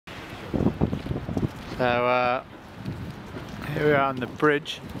So here we are on the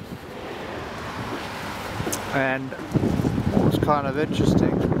bridge, and what's kind of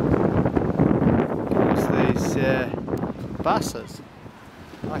interesting is these buses,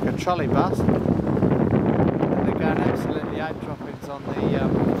 like a trolley bus. They're going absolutely ape droppings on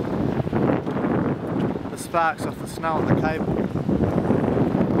the sparks off the snow on the cable.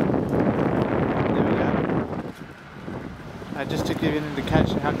 There we go. And just to give you an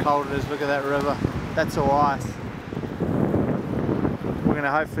indication how cold it is, look at that river. That's all ice. We're going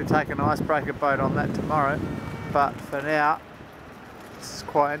to hopefully take an icebreaker boat on that tomorrow, but for now this is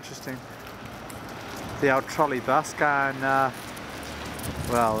quite interesting. The old trolley bus going,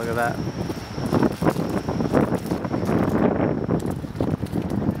 well, look at that.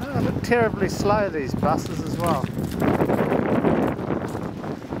 Oh, they look terribly slow, these buses as well.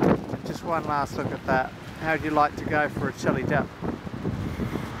 Just one last look at that. How would you like to go for a chilly dip?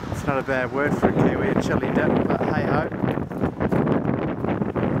 It's not a bad word for a Kiwi, a chilly dip, but hey ho.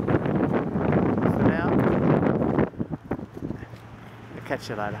 For now, I'll catch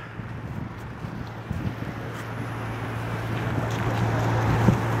you later.